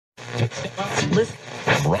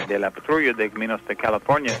De la patrulla de Minos de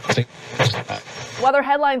California. Weather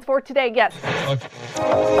headlines for today, yes.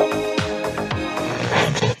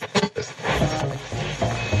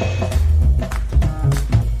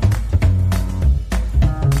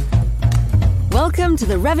 Welcome to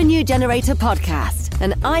the Revenue Generator Podcast,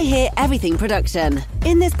 an I Hear Everything production.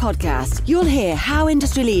 In this podcast, you'll hear how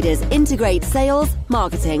industry leaders integrate sales,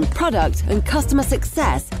 marketing, product, and customer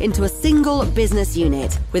success into a single business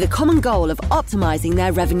unit with a common goal of optimizing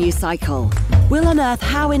their revenue cycle. We'll unearth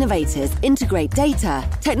how innovators integrate data,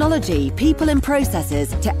 technology, people, and processes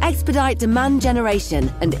to expedite demand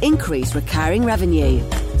generation and increase recurring revenue.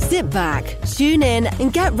 Sit back, tune in,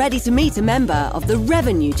 and get ready to meet a member of the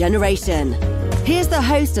Revenue Generation. Here's the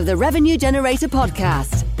host of the Revenue Generator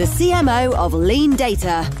Podcast, the CMO of Lean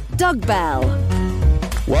Data, Doug Bell.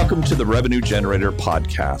 Welcome to the Revenue Generator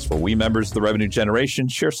Podcast, where we members of the Revenue Generation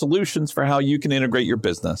share solutions for how you can integrate your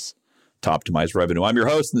business to optimize revenue. I'm your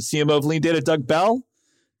host and the CMO of Lean Data, Doug Bell.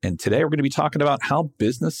 And today we're going to be talking about how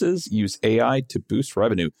businesses use AI to boost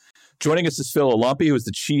revenue. Joining us is Phil Alampi, who is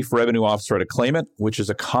the Chief Revenue Officer at Aclaimant, which is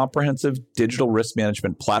a comprehensive digital risk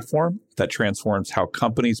management platform that transforms how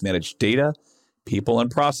companies manage data, people, and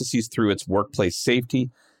processes through its workplace safety,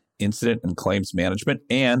 incident and claims management,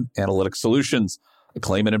 and analytic solutions.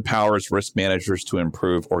 Aclaimant empowers risk managers to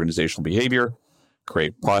improve organizational behavior,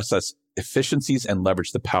 create process efficiencies, and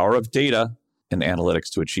leverage the power of data and analytics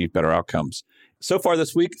to achieve better outcomes. So far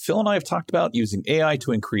this week, Phil and I have talked about using AI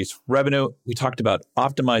to increase revenue. We talked about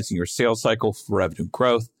optimizing your sales cycle for revenue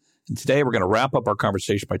growth. And today we're going to wrap up our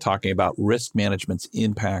conversation by talking about risk management's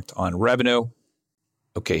impact on revenue.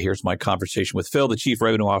 Okay, here's my conversation with Phil, the Chief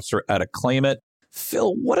Revenue Officer at Aclaimant.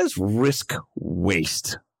 Phil, what is risk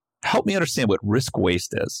waste? Help me understand what risk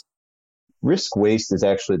waste is. Risk waste is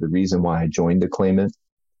actually the reason why I joined Aclaimant.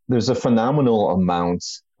 There's a phenomenal amount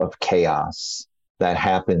of chaos that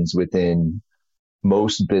happens within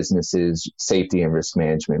most businesses' safety and risk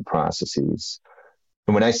management processes.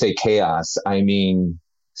 And when I say chaos, I mean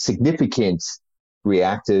significant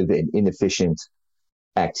reactive and inefficient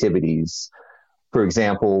activities. For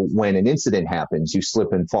example, when an incident happens, you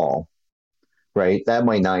slip and fall, right? That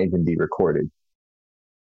might not even be recorded.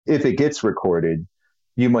 If it gets recorded,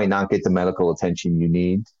 you might not get the medical attention you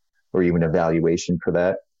need or even evaluation for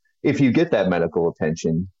that. If you get that medical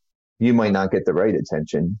attention, you might not get the right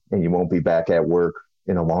attention and you won't be back at work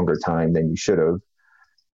in a longer time than you should have.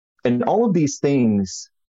 And all of these things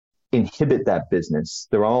inhibit that business.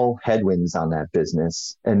 They're all headwinds on that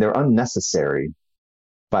business, and they're unnecessary.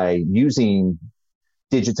 By using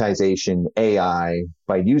digitization, AI,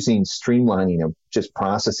 by using streamlining of just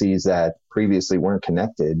processes that previously weren't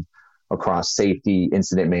connected across safety,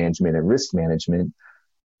 incident management, and risk management,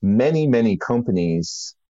 many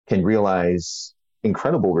companies can realize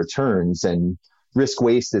incredible returns. And risk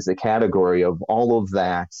waste is a category of all of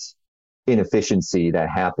that inefficiency that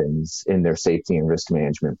happens in their safety and risk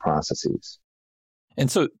management processes.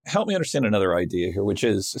 And so help me understand another idea here, which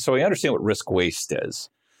is, so I understand what risk waste is.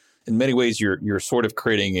 In many ways, you're sort of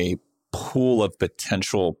creating a pool of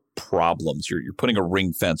potential problems. You're putting a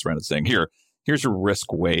ring fence around it saying, here's your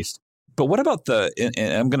risk waste. But what about and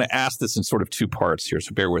I'm going to ask this in sort of two parts here,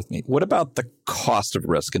 so bear with me. What about the cost of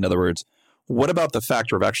risk? In other words, what about the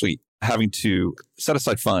factor of actually having to set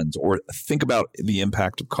aside funds or think about the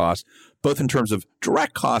impact of cost, both in terms of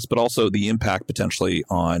direct costs, but also the impact potentially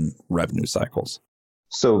on revenue cycles?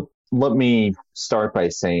 So let me start by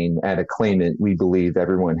saying at Aclaimant, we believe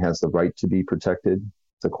everyone has the right to be protected.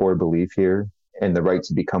 It's a core belief here, and the right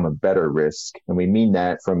to become a better risk. And we mean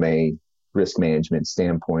that from a risk management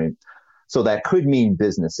standpoint. So that could mean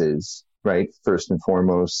businesses, right? First and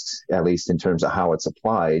foremost, at least in terms of how it's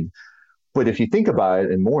applied. But if you think about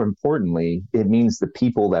it, and more importantly, it means the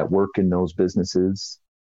people that work in those businesses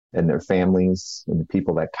and their families and the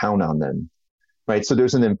people that count on them, right? So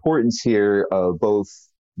there's an importance here of both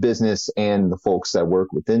business and the folks that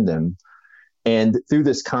work within them. And through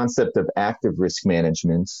this concept of active risk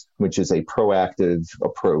management, which is a proactive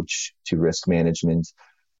approach to risk management,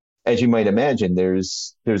 as you might imagine,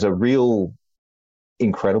 there's a real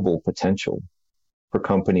incredible potential for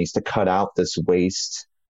companies to cut out this waste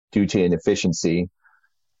due to inefficiency.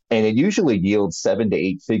 And it usually yields 7 to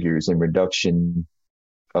 8 figures in reduction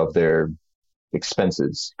of their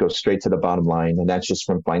expenses, go straight to the bottom line. And that's just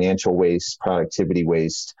from financial waste, productivity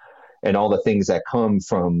waste, and all the things that come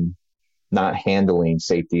from not handling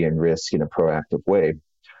safety and risk in a proactive way.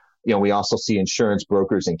 You know, we also see insurance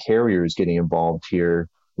brokers and carriers getting involved here,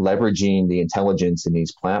 leveraging the intelligence in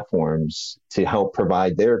these platforms to help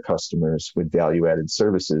provide their customers with value-added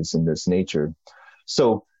services in this nature.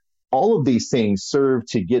 So all of these things serve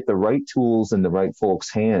to get the right tools in the right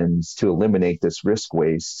folks' hands to eliminate this risk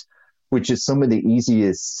waste, which is some of the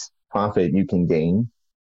easiest profit you can gain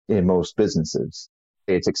in most businesses.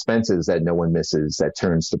 It's expenses that no one misses that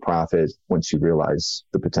turns to profit once you realize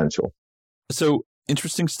the potential. So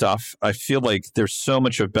interesting stuff. I feel like there's so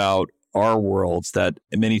much about our worlds that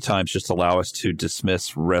many times just allow us to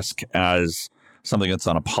dismiss risk as something that's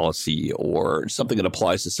on a policy or something that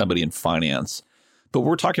applies to somebody in finance. But what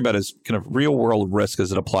we're talking about is kind of real world risk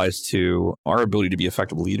as it applies to our ability to be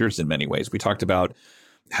effective leaders in many ways. We talked about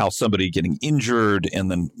how somebody getting injured and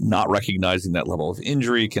then not recognizing that level of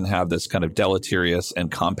injury can have this kind of deleterious and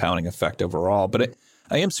compounding effect overall. But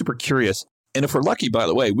I am super curious. And if we're lucky, by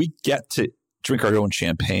the way, we get to drink our own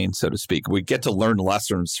champagne, so to speak. We get to learn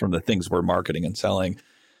lessons from the things we're marketing and selling.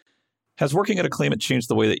 Has working at Aclaimant changed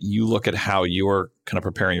the way that you look at how you're kind of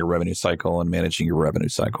preparing your revenue cycle and managing your revenue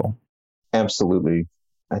cycle? Absolutely.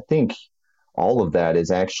 I think all of that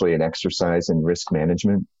is actually an exercise in risk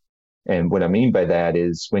management. And what I mean by that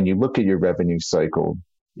is when you look at your revenue cycle,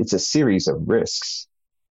 it's a series of risks.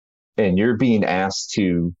 And you're being asked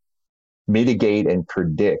to mitigate and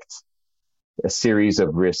predict a series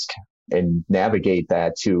of risks and navigate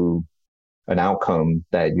that to an outcome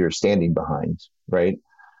that you're standing behind, right?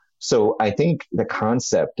 So I think the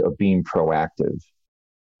concept of being proactive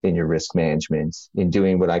in your risk management, in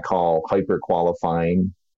doing what I call hyper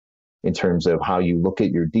qualifying in terms of how you look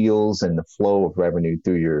at your deals and the flow of revenue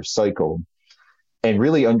through your cycle, and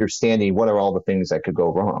really understanding what are all the things that could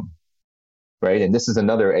go wrong, right? And this is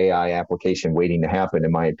another AI application waiting to happen,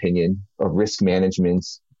 in my opinion, of risk management,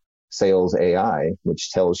 sales AI,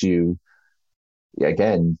 which tells you,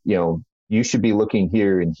 again, you should be looking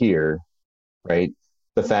here and here, right?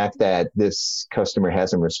 The fact that this customer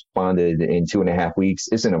hasn't responded in 2.5 weeks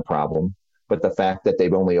isn't a problem, but the fact that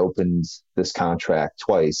they've only opened this contract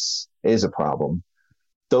twice is a problem.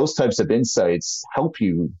 Those types of insights help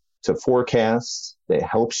you to forecast. It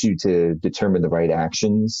helps you to determine the right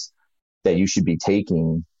actions that you should be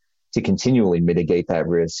taking to continually mitigate that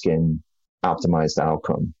risk and optimize the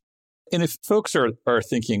outcome. And if folks are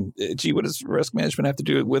thinking, gee, what does risk management have to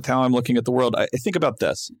do with how I'm looking at the world? I think about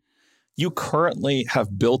this. You currently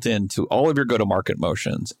have built into all of your go-to-market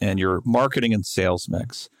motions and your marketing and sales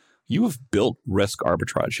mix, you have built risk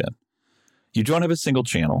arbitrage in. You don't have a single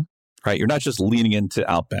channel, right? You're not just leaning into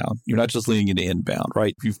outbound. You're not just leaning into inbound,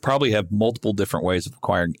 right? You probably have multiple different ways of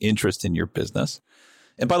acquiring interest in your business.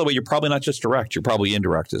 And by the way, you're probably not just direct, you're probably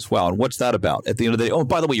indirect as well. And what's that about? At the end of the day,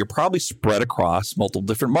 by the way, you're probably spread across multiple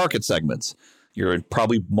different market segments. You're in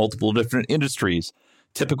probably multiple different industries.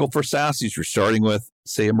 Typical for SaaS is you're starting with,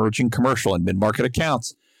 say, emerging commercial and mid-market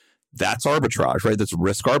accounts. That's arbitrage, right? That's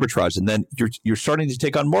risk arbitrage. And then you're starting to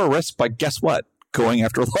take on more risk by, guess what? Going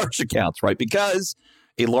after large accounts, right? Because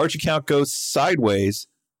a large account goes sideways,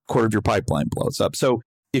 quarter of your pipeline blows up. So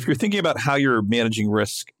if you're thinking about how you're managing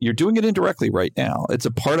risk, you're doing it indirectly right now. It's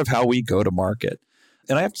a part of how we go to market.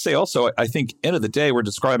 And I have to say also, I think end of the day, we're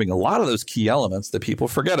describing a lot of those key elements that people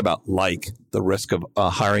forget about, like the risk of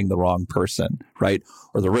hiring the wrong person, right?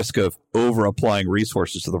 Or the risk of over applying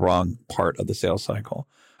resources to the wrong part of the sales cycle.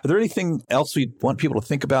 Are there anything else we want people to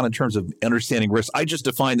think about in terms of understanding risk? I just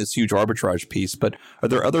defined this huge arbitrage piece, but are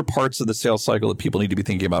there other parts of the sales cycle that people need to be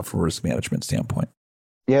thinking about from a risk management standpoint?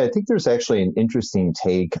 Yeah, I think there's actually an interesting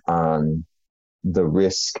take on the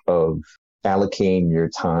risk of allocating your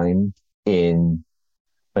time in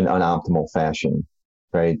an unoptimal fashion,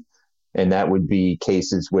 right? And that would be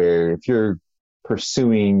cases where if you're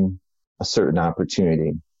pursuing a certain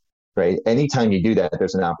opportunity, right? Anytime you do that,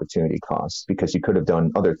 there's an opportunity cost because you could have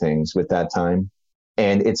done other things with that time.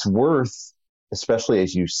 And it's worth, especially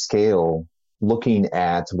as you scale, looking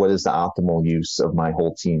at what is the optimal use of my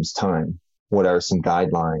whole team's time. What are some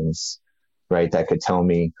guidelines, right, that could tell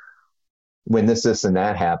me when this, and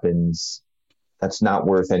that happens, that's not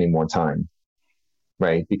worth any more time,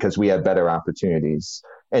 right? Because we have better opportunities.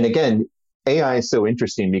 And again, AI is so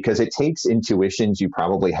interesting because it takes intuitions you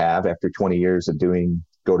probably have after 20 years of doing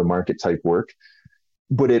go-to-market type work,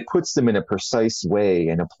 but it puts them in a precise way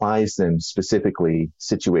and applies them specifically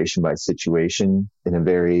situation by situation in a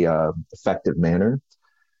very effective manner.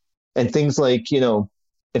 And things like,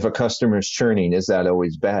 if a customer is churning, is that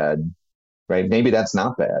always bad, right? Maybe that's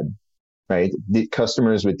not bad, right? The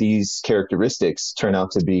customers with these characteristics turn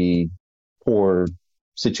out to be poor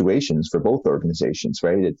situations for both organizations,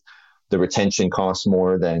 right? The retention costs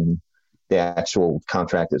more than the actual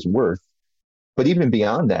contract is worth. But even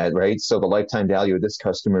beyond that, right? So the lifetime value of this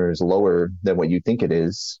customer is lower than what you think it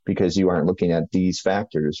is because you aren't looking at these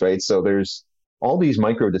factors, right? So there's all these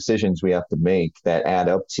micro decisions we have to make that add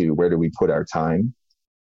up to where do we put our time.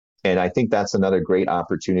 And I think that's another great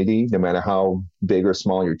opportunity, no matter how big or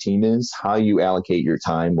small your team is. How you allocate your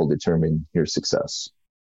time will determine your success.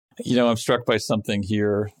 I'm struck by something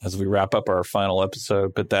here as we wrap up our final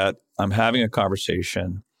episode, but that I'm having a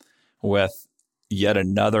conversation with yet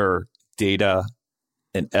another data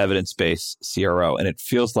and evidence-based CRO. And it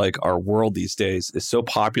feels like our world these days is so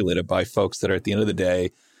populated by folks that are, at the end of the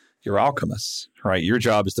day, you're alchemists, right? Your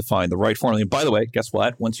job is to find the right formula. And by the way, guess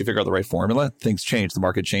what? Once you figure out the right formula, things change. The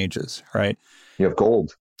market changes, right? You have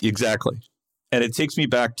gold. Exactly. And it takes me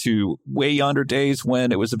back to way yonder days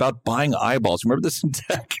when it was about buying eyeballs. Remember this in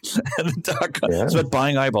tech and the dot-com? Yeah. It's about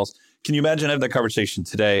buying eyeballs. Can you imagine having that conversation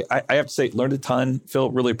today? I have to say, learned a ton. Phil,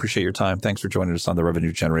 really appreciate your time. Thanks for joining us on the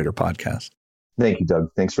Revenue Generator podcast. Thank you, Doug.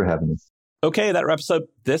 Thanks for having me. Okay, that wraps up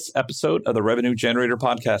this episode of the Revenue Generator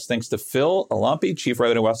podcast. Thanks to Phil Alampi, Chief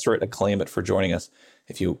Revenue Officer at Aclaimant, for joining us.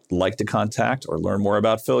 If you'd like to contact or learn more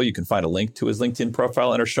about Phil, you can find a link to his LinkedIn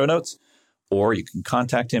profile in our show notes, or you can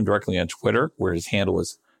contact him directly on Twitter, where his handle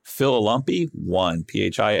is PhilAlampi1,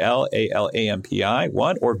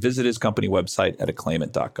 PhilAlampi1, or visit his company website at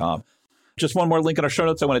aclaimant.com. Just one more link in our show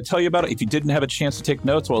notes I want to tell you about. If you didn't have a chance to take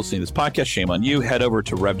notes while listening to this podcast, shame on you. Head over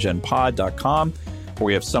to revgenpod.com, where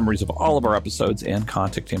we have summaries of all of our episodes and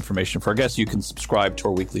contact information for our guests. You can subscribe to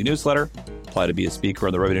our weekly newsletter, apply to be a speaker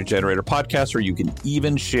on the Revenue Generator podcast, or you can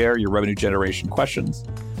even share your revenue generation questions,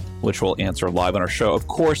 which we'll answer live on our show. Of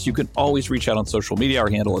course, you can always reach out on social media. Our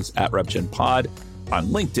handle is @RevGenPod on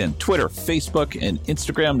LinkedIn, Twitter, Facebook, and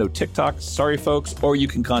Instagram. No TikTok. Sorry, folks. Or you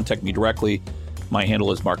can contact me directly. My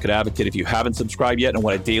handle is Market Advocate. If you haven't subscribed yet and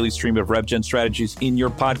want a daily stream of RevGen strategies in your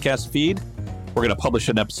podcast feed, we're going to publish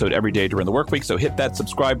an episode every day during the work week. So hit that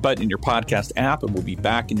subscribe button in your podcast app and we'll be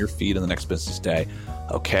back in your feed in the next business day.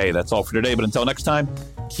 Okay, that's all for today. But until next time,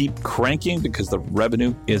 keep cranking because the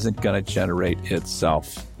revenue isn't going to generate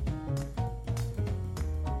itself.